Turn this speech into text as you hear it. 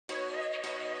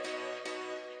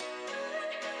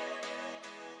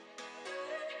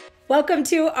Welcome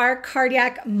to our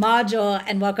cardiac module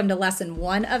and welcome to lesson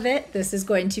 1 of it. This is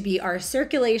going to be our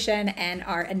circulation and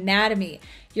our anatomy.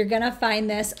 You're going to find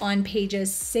this on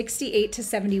pages 68 to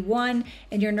 71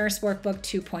 in your Nurse Workbook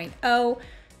 2.0.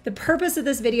 The purpose of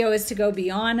this video is to go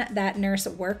beyond that nurse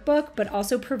workbook, but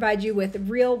also provide you with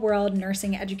real-world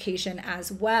nursing education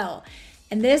as well.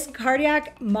 And this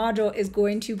cardiac module is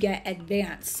going to get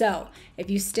advanced. So if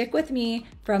you stick with me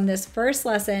from this first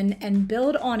lesson and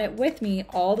build on it with me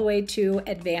all the way to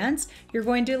advanced, you're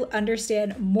going to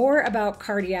understand more about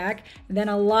cardiac than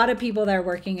a lot of people that are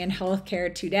working in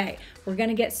healthcare today. We're going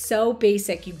to get so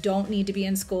basic. You don't need to be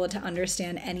in school to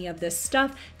understand any of this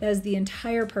stuff. That is the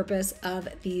entire purpose of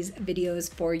these videos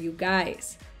for you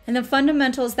guys. And the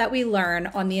fundamentals that we learn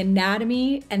on the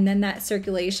anatomy and then that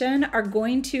circulation are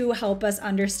going to help us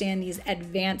understand these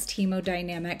advanced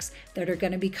hemodynamics that are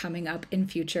going to be coming up in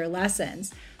future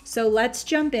lessons. So let's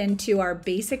jump into our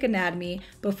basic anatomy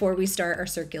before we start our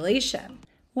circulation.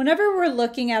 Whenever we're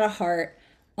looking at a heart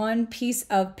on a piece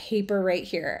of paper right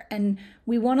here, and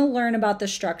we want to learn about the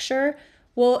structure,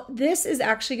 well, this is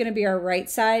actually going to be our right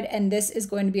side and this is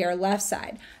going to be our left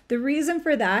side. The reason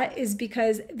for that is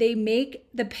because they make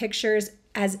the pictures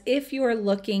as if you are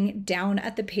looking down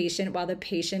at the patient while the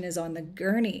patient is on the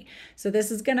gurney. So this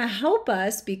is going to help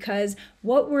us because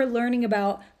what we're learning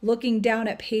about looking down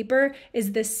at paper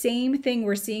is the same thing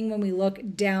we're seeing when we look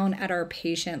down at our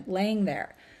patient laying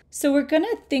there. So we're going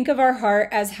to think of our heart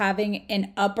as having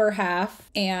an upper half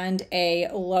and a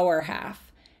lower half.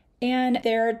 And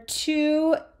there are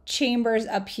two chambers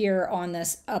up here on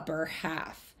this upper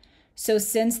half. So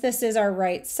since this is our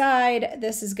right side,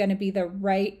 this is going to be the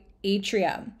right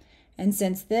atrium. And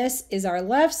since this is our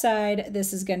left side,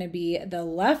 this is going to be the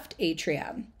left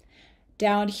atrium.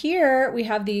 Down here, we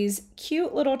have these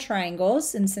cute little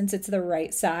triangles. And since it's the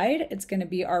right side, it's going to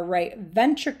be our right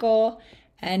ventricle.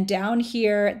 And down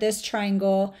here, this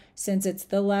triangle, since it's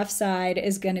the left side,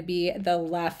 is going to be the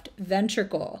left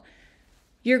ventricle.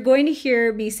 You're going to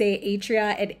hear me say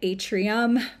atria and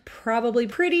atrium probably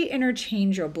pretty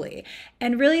interchangeably.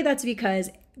 And really that's because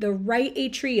the right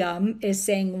atrium is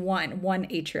saying one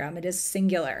atrium, it is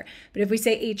singular. But if we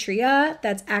say atria,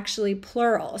 that's actually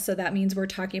plural. So that means we're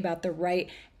talking about the right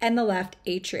and the left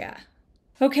atria.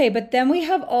 Okay, but then we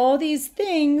have all these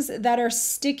things that are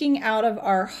sticking out of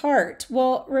our heart.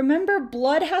 Well, remember,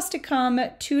 blood has to come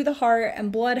to the heart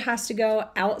and blood has to go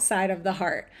outside of the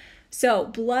heart. So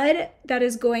blood that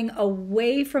is going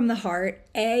away from the heart,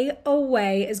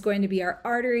 away is going to be our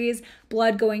arteries.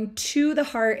 Blood going to the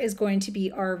heart is going to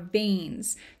be our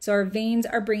veins. So our veins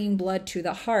are bringing blood to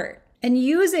the heart. And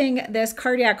using this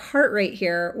cardiac heart rate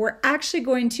here, we're actually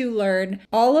going to learn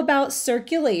all about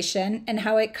circulation and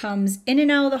how it comes in and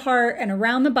out of the heart and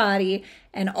around the body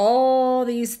and all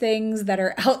these things that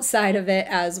are outside of it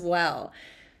as well.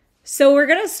 So we're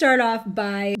going to start off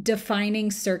by defining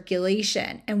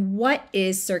circulation. And what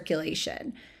is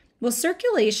circulation? Well,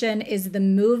 circulation is the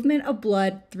movement of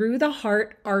blood through the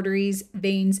heart, arteries,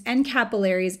 veins, and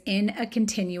capillaries in a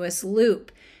continuous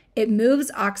loop. It moves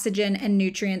oxygen and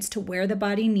nutrients to where the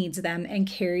body needs them and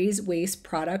carries waste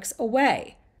products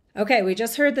away. Okay, we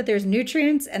just heard that there's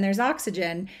nutrients and there's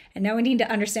oxygen, and now we need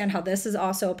to understand how this is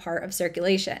also a part of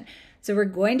circulation. So we're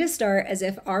going to start as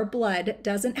if our blood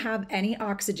doesn't have any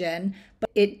oxygen,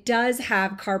 but it does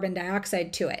have carbon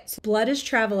dioxide to it. So blood is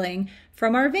traveling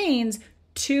from our veins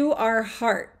to our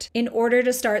heart in order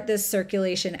to start this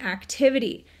circulation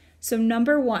activity. So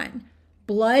number 1,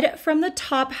 blood from the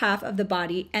top half of the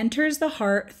body enters the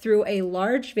heart through a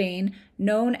large vein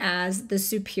known as the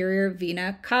superior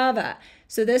vena cava.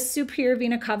 So this superior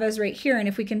vena cava is right here. And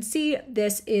if we can see,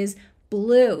 this is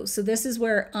blue. So this is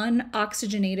where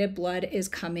unoxygenated blood is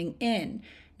coming in.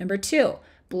 Number 2,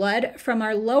 blood from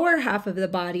our lower half of the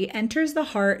body enters the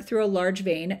heart through a large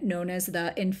vein known as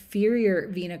the inferior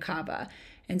vena cava.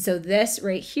 And so this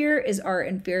right here is our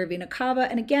inferior vena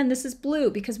cava. And again, this is blue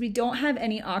because we don't have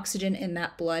any oxygen in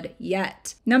that blood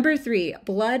yet. Number 3,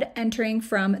 blood entering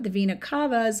from the vena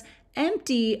cava's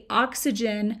empty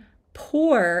oxygen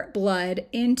poor blood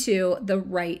into the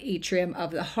right atrium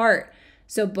of the heart.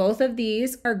 So both of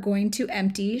these are going to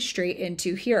empty straight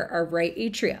into here, our right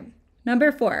atrium. Number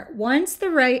 4, once the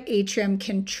right atrium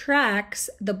contracts,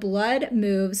 the blood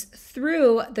moves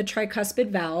through the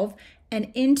tricuspid valve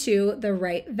and into the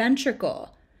right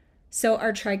ventricle. So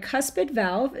our tricuspid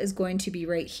valve is going to be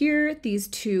right here, these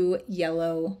two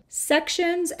yellow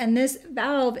sections, and this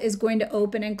valve is going to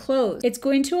open and close. It's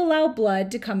going to allow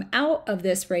blood to come out of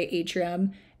this right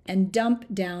atrium and dump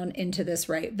down into this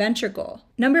right ventricle.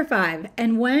 Number 5,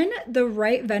 and when the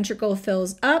right ventricle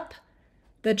fills up,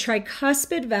 The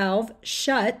tricuspid valve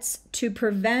shuts to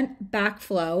prevent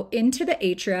backflow into the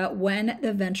atria when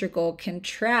the ventricle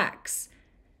contracts.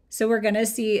 So we're going to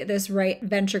see this right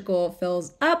ventricle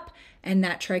fills up and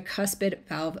that tricuspid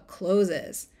valve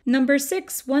closes. Number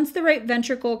 6, once the right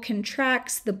ventricle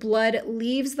contracts, the blood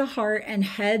leaves the heart and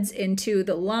heads into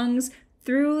the lungs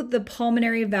through the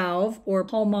pulmonary valve or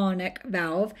pulmonic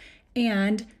valve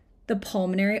and the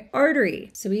pulmonary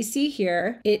artery. So we see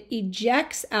here, it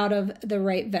ejects out of the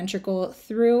right ventricle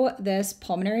through this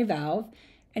pulmonary valve,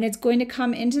 and it's going to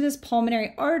come into this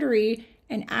pulmonary artery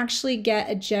and actually get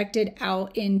ejected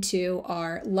out into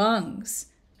our lungs.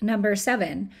 Number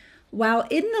 7, while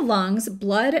in the lungs,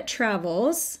 blood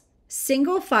travels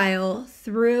single file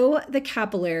through the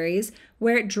capillaries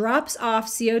where it drops off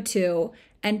CO2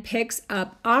 and picks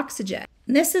up oxygen.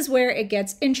 This is where it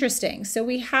gets interesting. So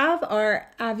we have our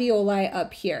alveoli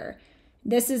up here.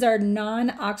 This is our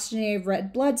non-oxygenated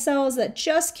red blood cells that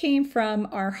just came from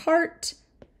our heart.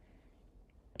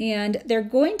 And they're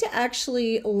going to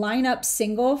actually line up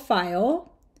single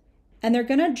file, and they're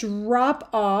going to drop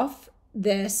off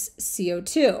this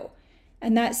CO2.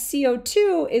 And that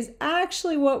CO2 is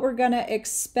actually what we're going to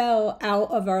expel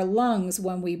out of our lungs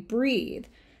when we breathe.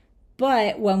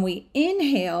 But when we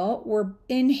inhale, we're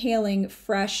inhaling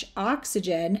fresh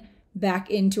oxygen back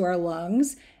into our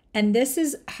lungs. And this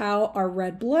is how our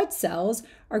red blood cells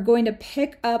are going to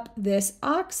pick up this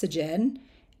oxygen,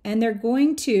 and they're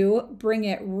going to bring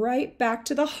it right back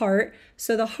to the heart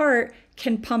so the heart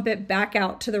can pump it back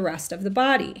out to the rest of the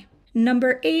body.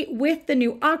 Number 8, with the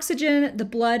new oxygen, the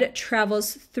blood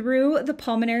travels through the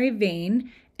pulmonary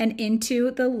vein and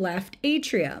into the left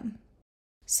atrium.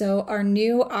 So our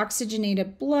new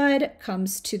oxygenated blood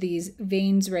comes to these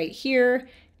veins right here,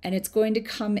 and it's going to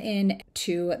come in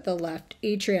to the left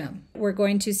atrium. We're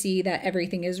going to see that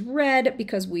everything is red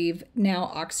because we've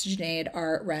now oxygenated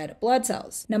our red blood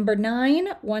cells. Number 9,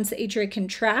 once the atria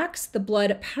contracts, the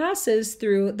blood passes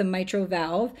through the mitral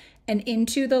valve and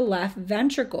into the left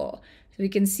ventricle. So we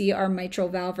can see our mitral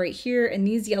valve right here in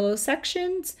these yellow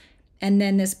sections, and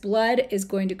then this blood is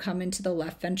going to come into the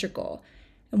left ventricle.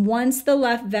 And once the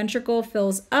left ventricle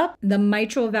fills up, the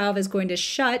mitral valve is going to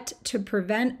shut to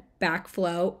prevent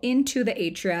backflow into the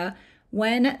atria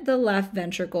when the left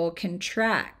ventricle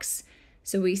contracts.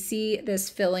 So we see this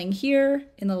filling here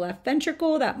in the left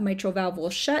ventricle, that mitral valve will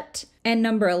shut. And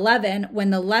number 11, when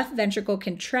the left ventricle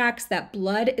contracts, that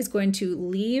blood is going to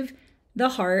leave the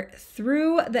heart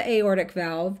through the aortic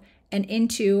valve and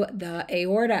into the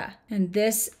aorta. And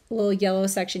this little yellow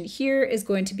section here is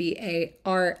going to be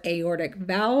our aortic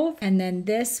valve. And then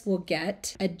this will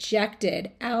get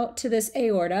ejected out to this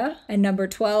aorta. And number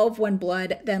 12, when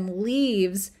blood then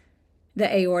leaves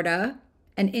the aorta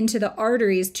and into the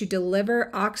arteries to deliver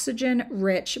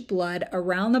oxygen-rich blood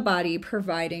around the body,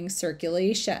 providing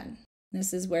circulation.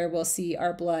 This is where we'll see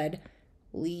our blood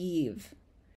leave.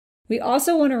 We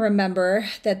also want to remember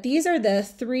that these are the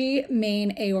 3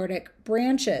 main aortic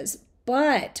branches,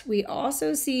 but we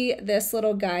also see this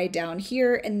little guy down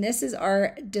here, and this is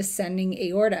our descending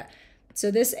aorta. So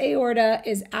this aorta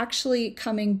is actually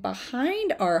coming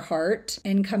behind our heart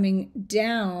and coming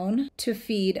down to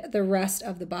feed the rest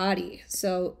of the body.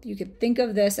 So you could think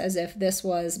of this as if this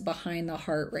was behind the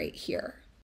heart right here.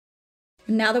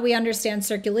 Now that we understand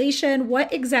circulation,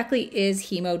 what exactly is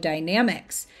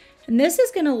hemodynamics? And this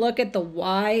is going to look at the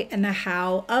why and the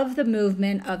how of the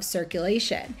movement of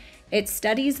circulation. It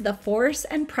studies the force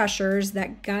and pressures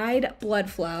that guide blood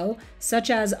flow, such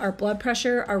as our blood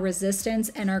pressure, our resistance,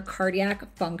 and our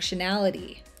cardiac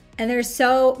functionality. And there's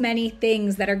so many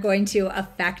things that are going to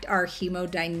affect our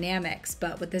hemodynamics,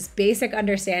 but with this basic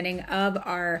understanding of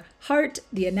our heart,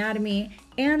 the anatomy,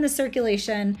 and the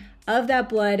circulation of that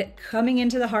blood coming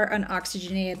into the heart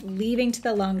unoxygenated, leaving to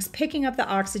the lungs, picking up the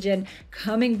oxygen,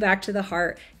 coming back to the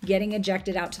heart, getting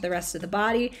ejected out to the rest of the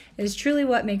body is truly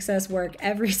what makes us work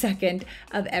every second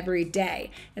of every day.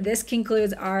 And this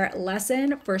concludes our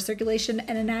lesson for circulation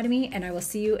and anatomy, and I will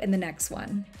see you in the next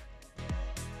one.